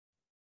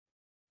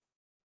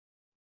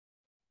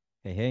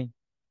Hey, hey,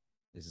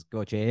 this is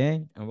Coach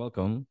AA, and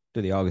welcome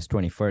to the August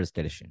 21st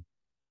edition.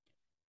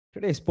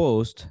 Today's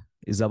post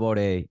is about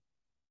a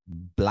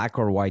black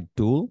or white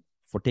tool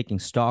for taking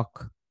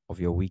stock of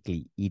your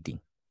weekly eating.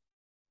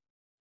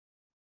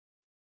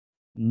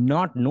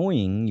 Not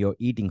knowing your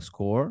eating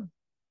score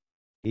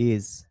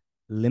is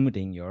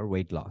limiting your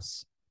weight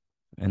loss.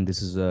 And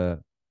this is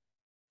a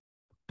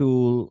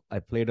tool I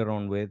played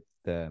around with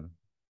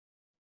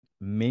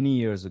many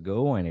years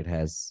ago, and it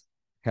has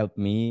helped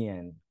me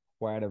and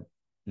quite a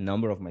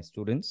number of my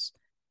students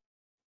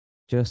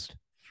just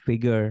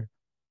figure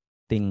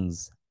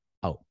things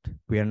out.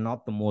 We are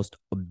not the most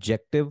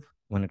objective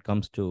when it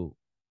comes to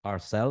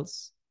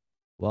ourselves.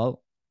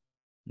 Well,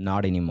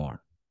 not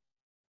anymore.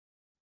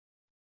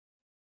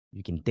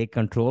 You can take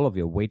control of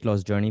your weight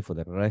loss journey for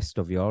the rest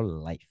of your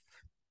life.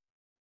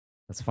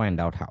 Let's find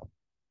out how.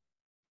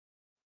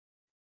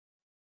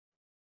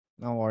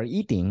 Now, our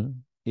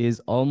eating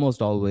is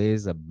almost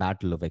always a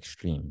battle of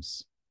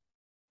extremes.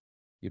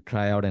 You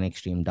try out an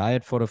extreme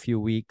diet for a few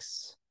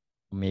weeks,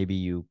 maybe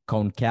you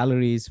count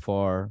calories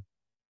for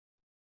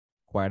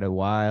quite a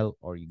while,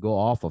 or you go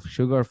off of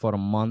sugar for a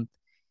month.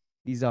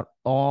 These are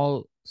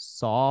all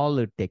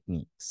solid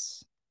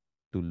techniques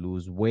to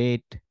lose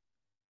weight,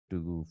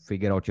 to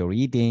figure out your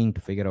eating,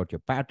 to figure out your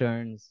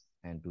patterns,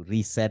 and to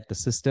reset the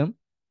system.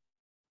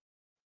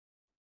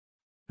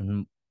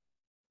 And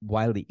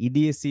while the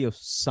idiocy of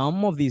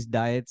some of these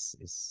diets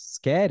is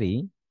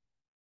scary,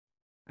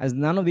 as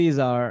none of these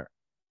are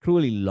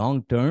truly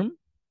long term,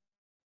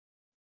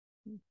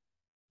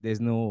 there's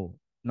not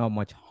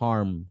much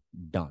harm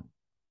done.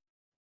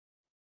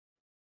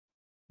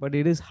 But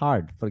it is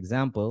hard. For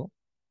example,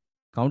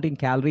 counting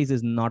calories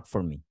is not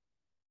for me.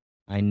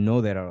 I know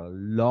there are a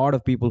lot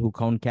of people who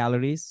count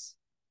calories,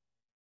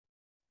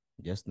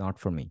 just not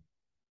for me.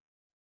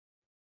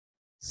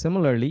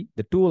 Similarly,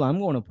 the tool I'm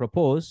going to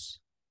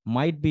propose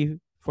might be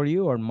for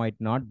you or might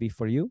not be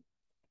for you.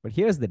 But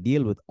here's the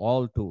deal with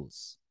all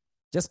tools.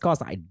 Just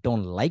because I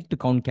don't like to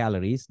count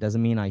calories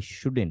doesn't mean I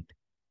shouldn't.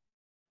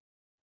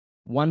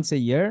 Once a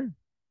year,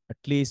 at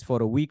least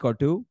for a week or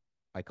two,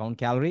 I count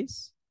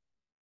calories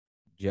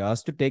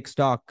just to take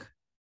stock.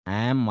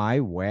 Am I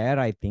where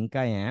I think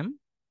I am?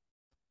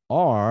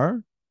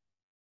 Or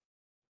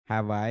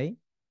have I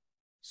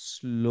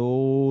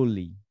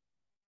slowly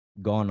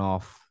gone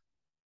off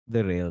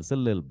the rails a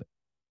little bit?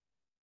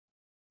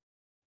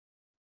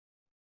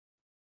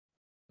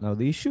 Now,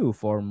 the issue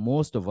for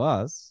most of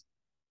us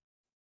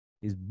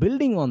is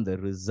building on the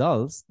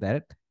results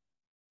that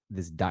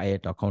this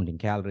diet or counting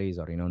calories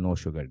or no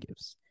sugar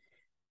gives.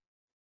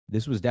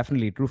 This was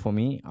definitely true for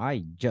me.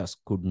 I just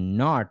could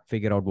not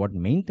figure out what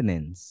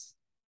maintenance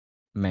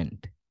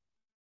meant.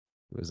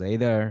 It was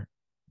either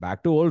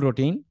back to old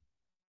routine,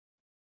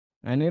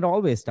 and it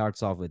always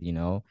starts off with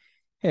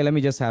hey, let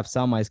me just have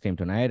some ice cream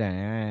tonight,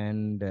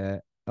 and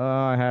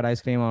I had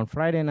ice cream on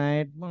Friday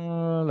night.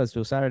 Well, let's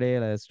do Saturday,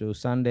 let's do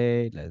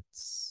Sunday,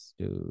 let's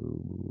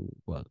do,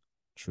 well,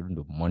 shouldn't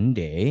do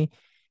Monday,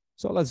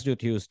 so let's do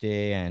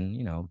Tuesday,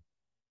 and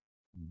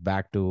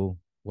back to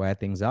where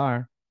things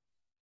are.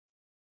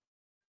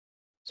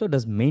 So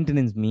does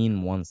maintenance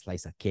mean one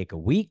slice of cake a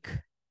week?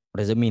 Or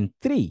does it mean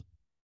three?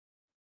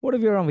 What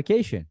if you're on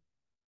vacation?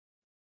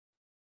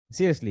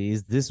 Seriously,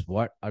 is this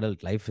what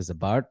adult life is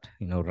about?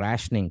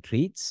 Rationing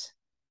treats?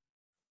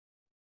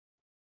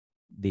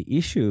 The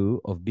issue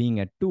of being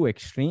at two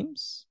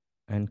extremes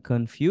and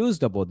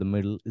confused about the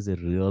middle is a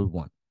real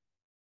one.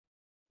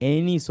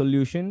 Any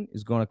solution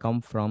is going to come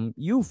from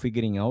you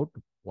figuring out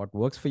what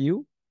works for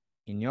you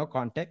in your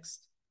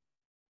context.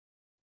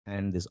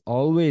 And this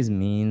always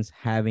means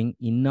having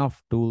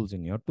enough tools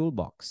in your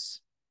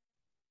toolbox.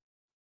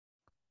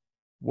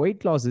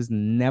 Weight loss is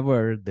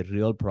never the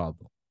real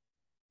problem.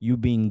 You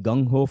being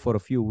gung ho for a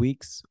few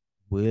weeks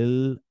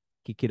will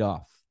kick it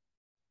off.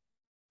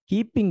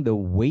 Keeping the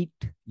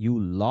weight you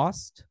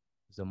lost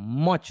is a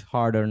much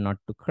harder nut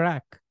to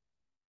crack.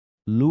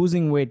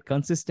 Losing weight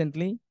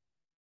consistently,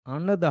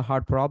 another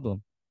hard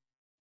problem.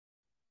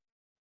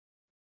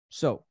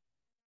 So,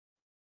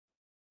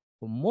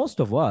 for most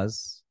of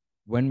us,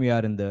 when we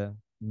are in the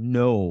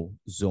no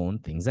zone,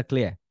 things are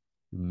clear.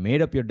 You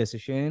made up your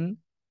decision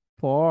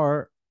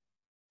for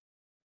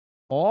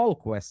all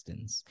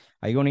questions.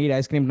 Are you going to eat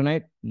ice cream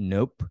tonight?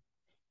 Nope.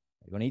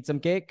 Are you going to eat some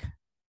cake?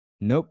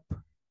 Nope.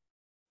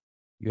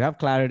 You have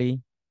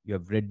clarity. You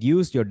have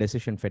reduced your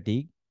decision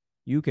fatigue.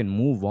 You can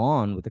move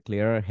on with a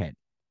clearer head.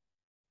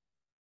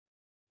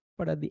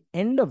 But at the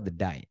end of the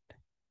diet,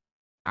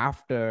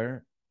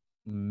 after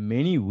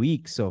many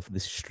weeks of the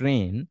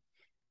strain,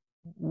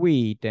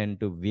 we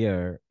tend to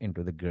veer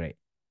into the gray.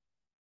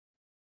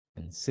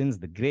 And since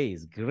the gray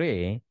is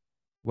gray,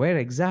 where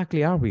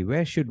exactly are we?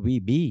 Where should we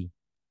be?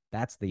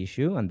 That's the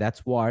issue, and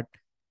that's what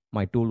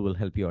my tool will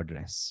help you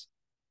address.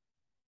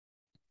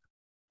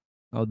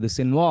 Now, this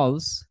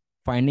involves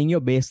finding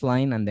your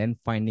baseline and then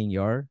finding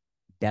your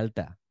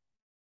delta.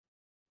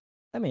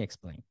 Let me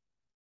explain.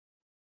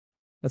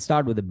 Let's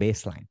start with the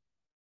baseline.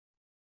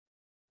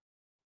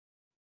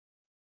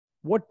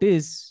 What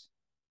is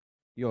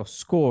your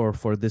score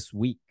for this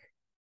week.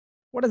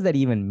 What does that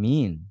even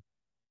mean?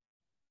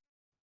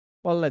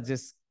 Well, let's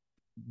just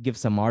give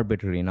some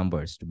arbitrary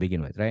numbers to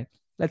begin with, right?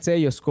 Let's say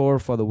your score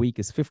for the week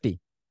is 50.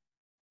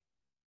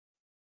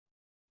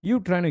 You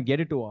trying to get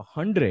it to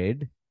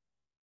 100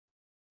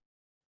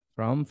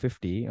 from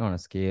 50 on a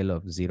scale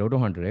of 0 to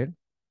 100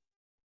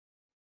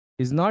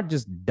 is not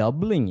just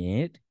doubling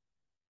it,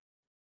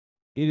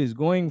 it is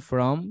going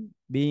from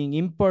being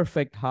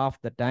imperfect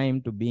half the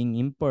time to being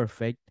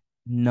imperfect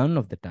none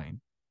of the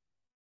time.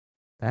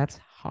 That's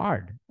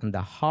hard. And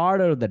the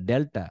harder the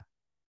delta,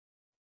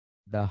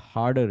 the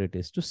harder it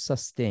is to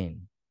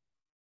sustain.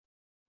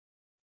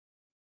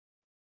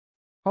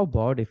 How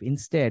about if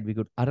instead we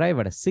could arrive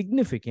at a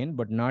significant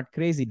but not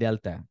crazy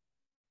delta?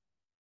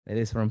 That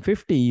is, from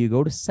 50, you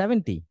go to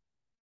 70.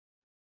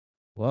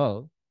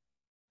 Well,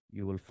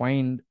 you will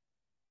find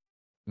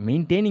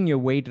maintaining your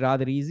weight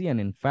rather easy. And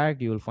in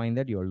fact, you will find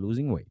that you're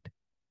losing weight.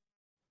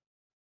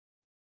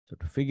 So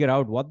to figure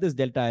out what this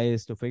delta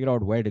is, to figure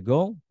out where to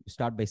go, you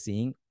start by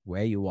seeing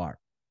where you are.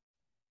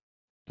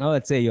 Now,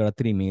 let's say you're a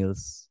 3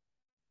 meals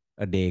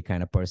a day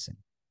kind of person.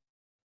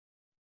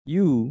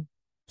 You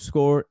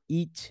score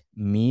each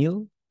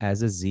meal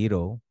as a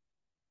 0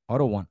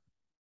 or a 1.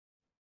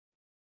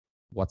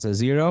 What's a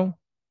 0?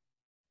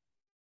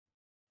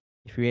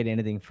 If you ate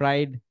anything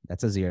fried,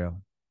 that's a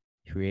 0.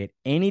 If you ate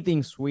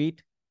anything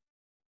sweet,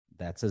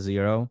 that's a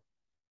 0.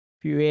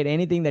 If you ate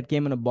anything that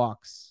came in a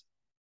box,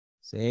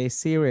 say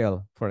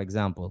cereal, for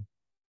example,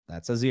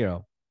 that's a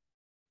 0.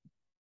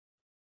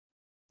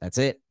 That's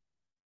it.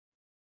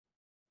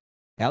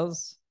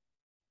 Else,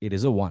 it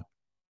is a 1.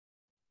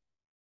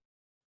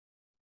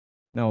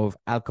 Now, if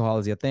alcohol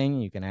is your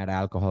thing, you can add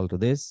alcohol to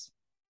this.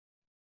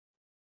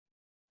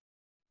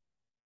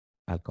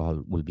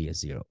 Alcohol will be a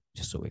 0,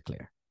 just so we're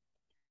clear.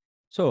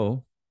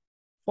 So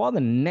for the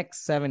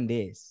next 7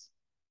 days,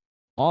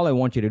 all I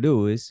want you to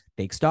do is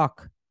take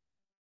stock.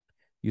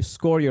 You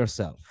score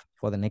yourself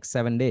for the next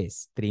 7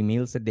 days, 3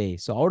 meals a day.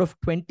 So out of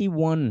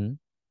 21,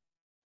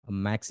 a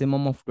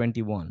maximum of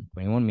 21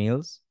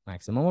 meals,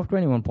 maximum of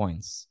 21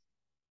 points.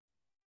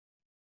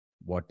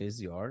 What is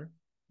your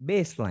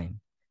baseline?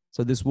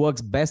 So this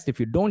works best if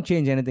you don't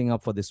change anything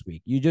up for this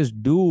week. You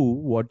just do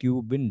what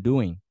you've been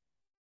doing.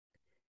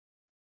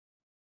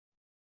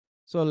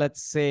 So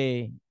let's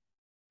say,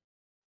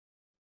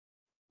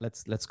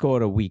 let's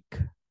score a week.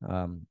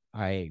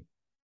 I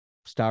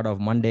start off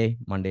Monday.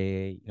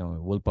 Monday,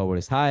 willpower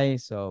is high.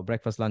 So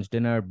breakfast, lunch,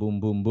 dinner, boom,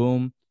 boom,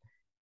 boom.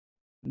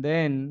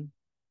 Then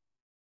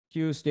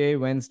Tuesday,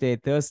 Wednesday,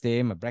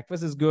 Thursday, my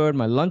breakfast is good,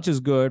 my lunch is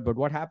good. But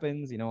what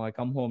happens? I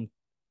come home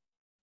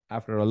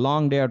after a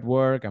long day at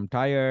work. I'm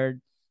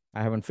tired.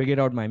 I haven't figured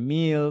out my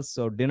meals.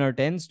 So dinner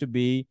tends to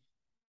be,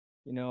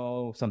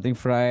 something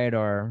fried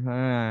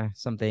or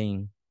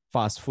something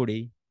fast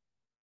foody.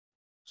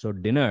 So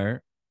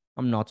dinner,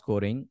 I'm not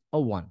scoring a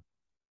 1.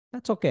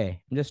 That's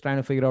okay. I'm just trying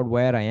to figure out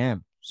where I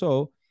am.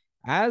 So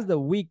as the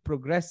week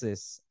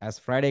progresses, as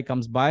Friday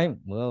comes by,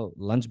 well,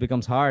 lunch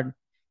becomes hard.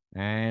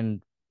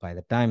 And by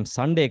the time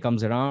Sunday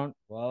comes around,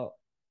 well,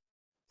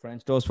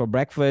 French toast for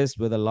breakfast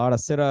with a lot of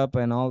syrup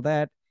and all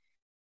that.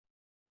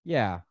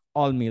 Yeah,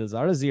 all meals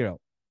are a 0.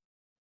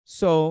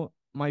 So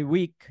my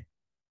week,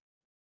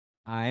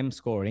 I'm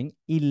scoring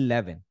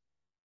 11.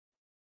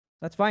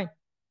 That's fine.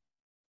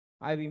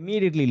 I've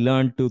immediately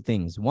learned 2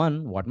 things.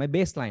 1, what my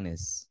baseline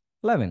is,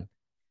 11.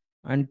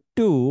 And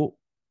 2,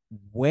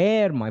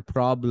 where my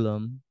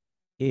problem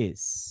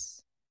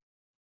is.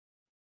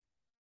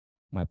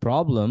 My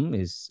problem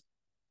is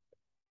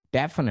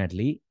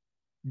definitely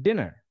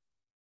dinner.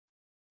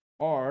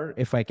 Or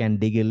if I can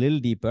dig a little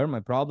deeper, my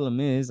problem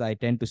is I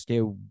tend to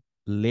stay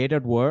late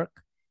at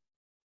work.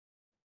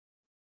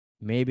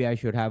 Maybe I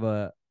should have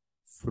a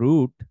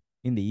fruit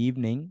in the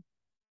evening.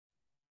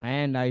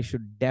 And I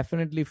should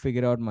definitely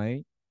figure out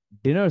my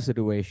dinner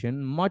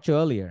situation much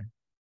earlier.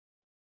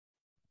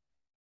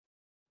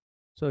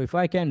 So if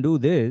I can do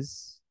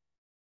this,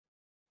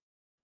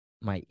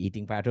 my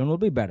eating pattern will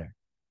be better.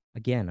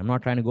 Again, I'm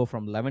not trying to go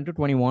from 11 to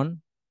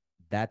 21.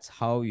 That's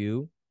how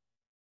you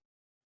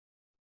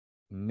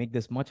make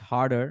this much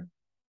harder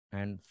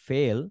and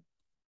fail.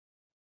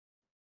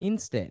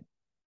 Instead,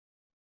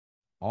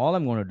 all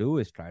I'm going to do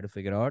is try to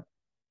figure out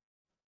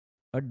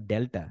a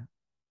delta.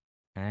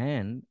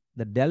 And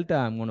the delta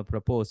I'm going to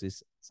propose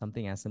is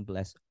something as simple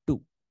as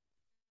 2.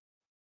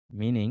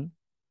 Meaning,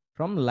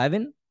 from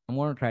 11, I'm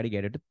going to try to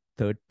get it to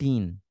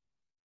 13.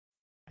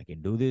 I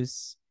can do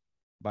this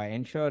by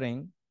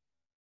ensuring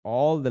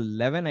all the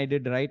 11 I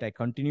did right, I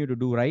continue to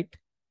do right.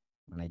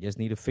 And I just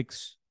need to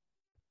fix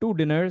 2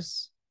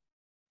 dinners,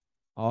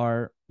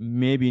 or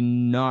maybe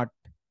not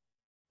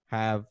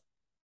have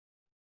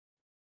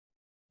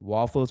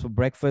waffles for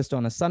breakfast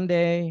on a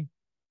Sunday.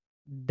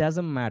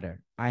 Doesn't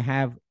matter. I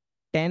have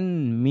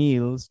 10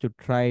 meals to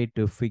try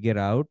to figure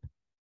out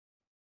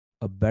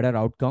a better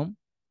outcome,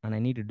 and I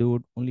need to do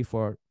it only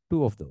for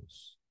 2 of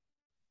those.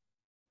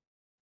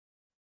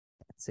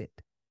 That's it.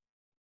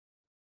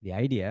 The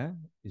idea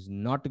is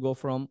not to go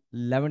from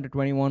 11 to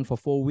 21 for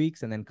 4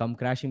 weeks and then come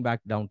crashing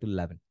back down to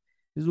 11.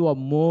 This is what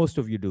most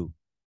of you do.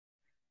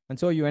 And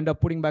so you end up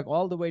putting back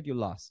all the weight you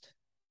lost.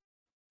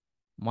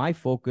 My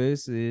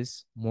focus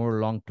is more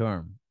long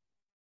term.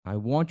 I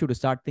want you to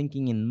start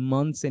thinking in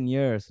months and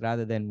years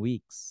rather than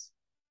weeks.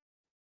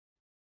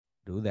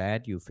 Do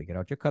that, you figure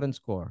out your current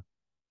score.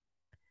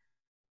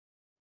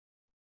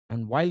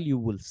 And while you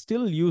will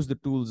still use the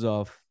tools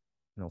of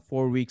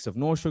 4 weeks of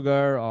no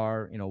sugar,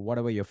 or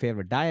whatever your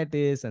favorite diet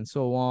is and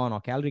so on,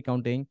 or calorie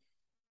counting,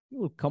 you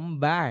will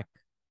come back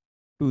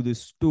to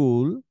this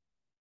tool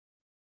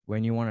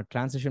when you want to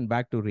transition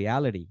back to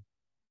reality.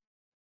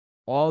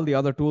 All the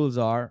other tools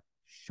are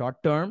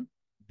short term.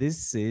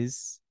 This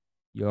is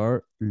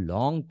your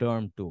long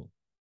term tool.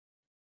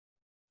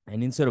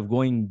 And instead of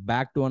going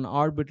back to an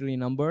arbitrary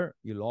number,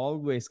 you'll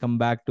always come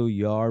back to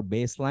your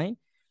baseline,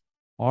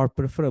 or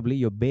preferably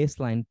your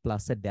baseline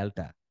plus a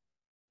delta.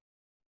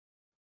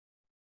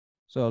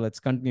 So let's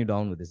continue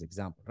down with this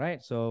example,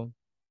 right? So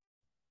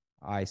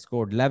I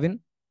scored 11.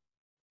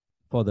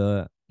 For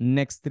the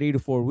next 3 to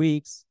 4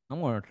 weeks,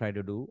 I'm going to try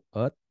to do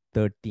a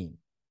 13.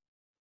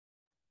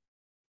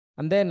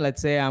 And then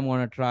let's say I'm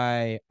going to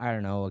try, I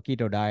don't know, a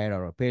keto diet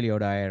or a paleo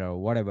diet or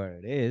whatever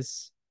it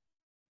is.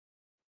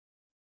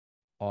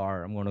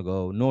 Or I'm going to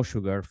go no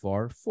sugar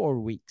for 4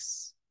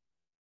 weeks.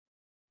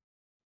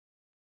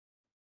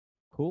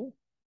 Cool.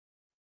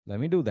 Let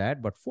me do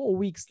that. But 4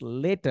 weeks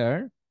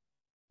later,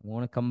 I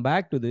want to come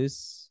back to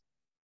this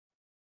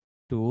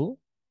tool.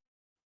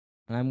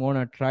 And I'm going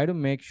to try to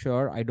make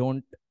sure I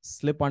don't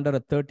slip under a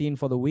 13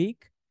 for the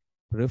week.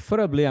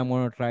 Preferably, I'm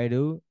going to try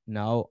to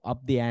now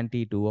up the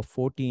ante to a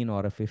 14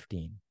 or a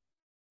 15.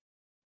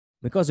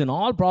 Because in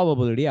all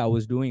probability, I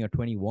was doing a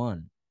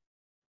 21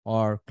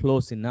 or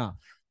close enough.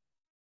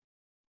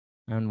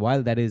 And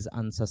while that is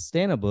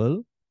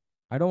unsustainable,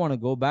 I don't want to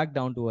go back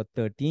down to a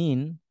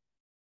 13.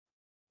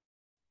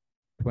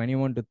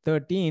 21 to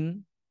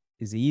 13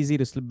 is easy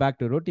to slip back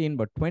to routine,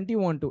 but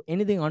 21 to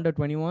anything under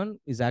 21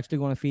 is actually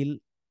going to feel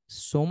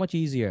so much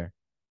easier.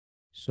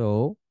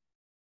 So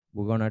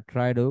we're going to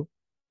try to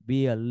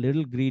be a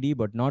little greedy,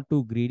 but not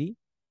too greedy,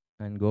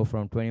 and go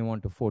from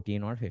 21 to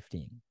 14 or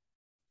 15.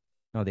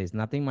 Now, there's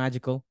nothing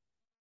magical.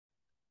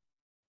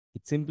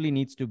 It simply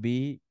needs to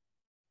be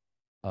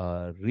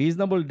a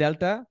reasonable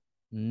delta,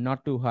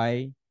 not too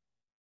high,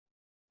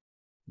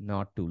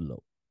 not too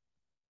low.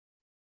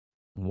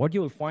 What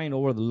you will find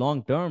over the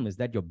long term is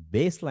that your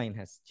baseline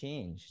has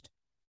changed.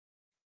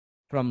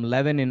 From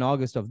 11 in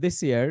August of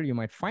this year, you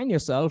might find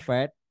yourself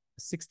at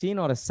 16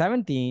 or a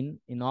 17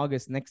 in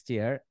August next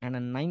year, and a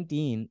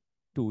 19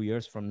 2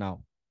 years from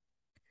now.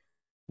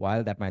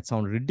 While that might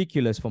sound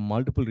ridiculous for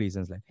multiple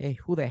reasons, like, hey,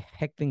 who the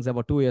heck thinks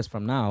about 2 years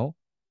from now?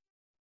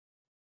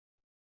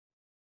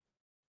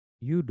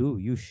 You do,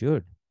 you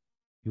should.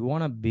 You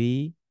want to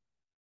be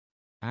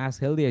as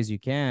healthy as you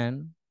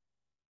can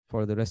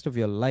for the rest of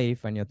your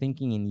life, and you're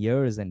thinking in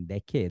years and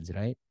decades,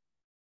 right?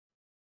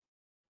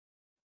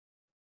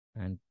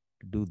 And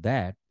to do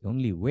that, the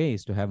only way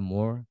is to have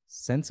more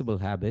sensible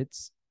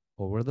habits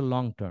over the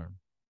long term.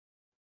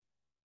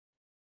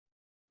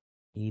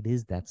 It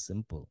is that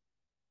simple.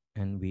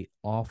 And we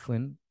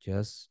often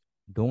just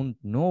don't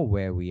know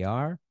where we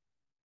are.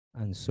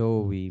 And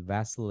so we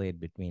vacillate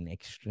between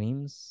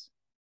extremes.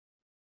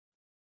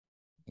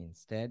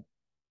 Instead,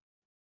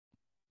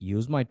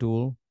 use my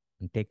tool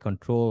and take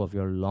control of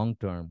your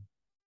long-term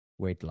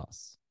weight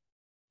loss.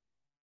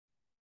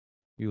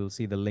 You will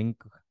see the link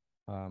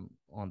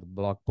on the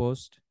blog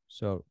post.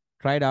 So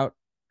try it out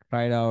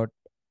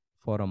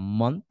for a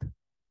month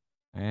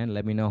and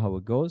let me know how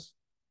it goes.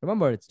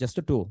 Remember, it's just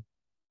a tool.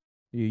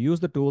 You use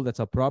the tool that's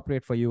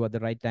appropriate for you at the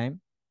right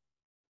time.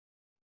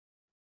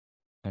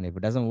 And if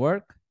it doesn't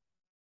work,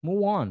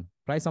 move on.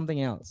 Try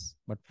something else,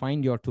 but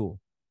find your tool.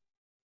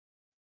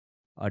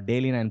 A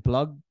Daily 9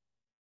 plug.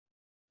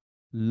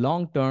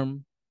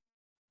 Long-term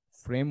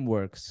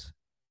frameworks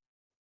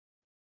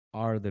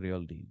are the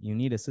real deal. You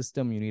need a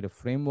system, you need a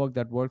framework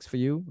that works for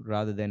you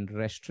rather than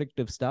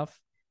restrictive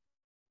stuff.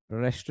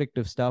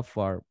 Restrictive stuff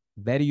are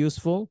very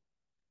useful,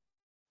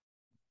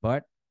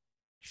 but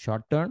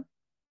short-term.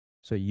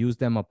 So use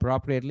them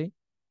appropriately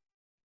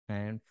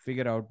and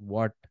figure out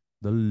what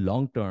the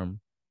long-term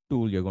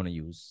tool you're going to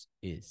use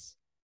is.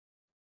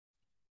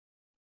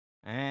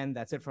 And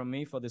that's it from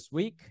me for this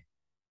week.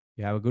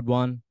 You have a good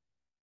one.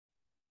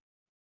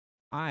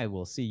 I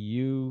will see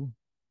you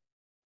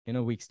in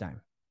a week's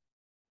time.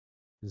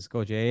 This is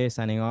Coach A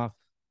signing off.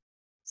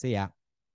 See ya.